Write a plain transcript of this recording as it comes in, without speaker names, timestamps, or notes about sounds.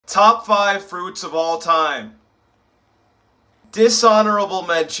Top 5 fruits of all time. Dishonorable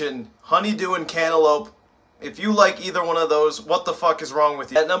mention, honeydew and cantaloupe. If you like either one of those, what the fuck is wrong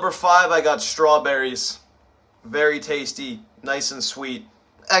with you? At number 5, I got strawberries. Very tasty, nice and sweet.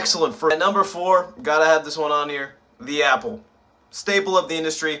 Excellent fruit. At number 4, gotta have this one on here, the apple. Staple of the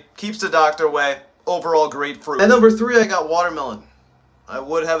industry, keeps the doctor away, overall great fruit. At number 3, I got watermelon. I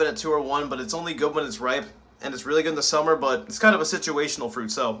would have it at 2 or 1, but it's only good when it's ripe, and it's really good in the summer, but it's kind of a situational fruit,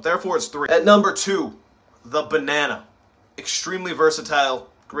 so therefore it's 3. At number 2, the banana. Extremely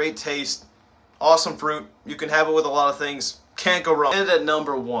versatile, great taste, awesome fruit. You can have it with a lot of things, can't go wrong. And at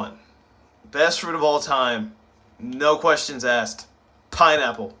number 1, best fruit of all time, no questions asked,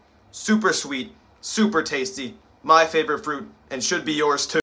 pineapple. Super sweet, super tasty, my favorite fruit, and should be yours too.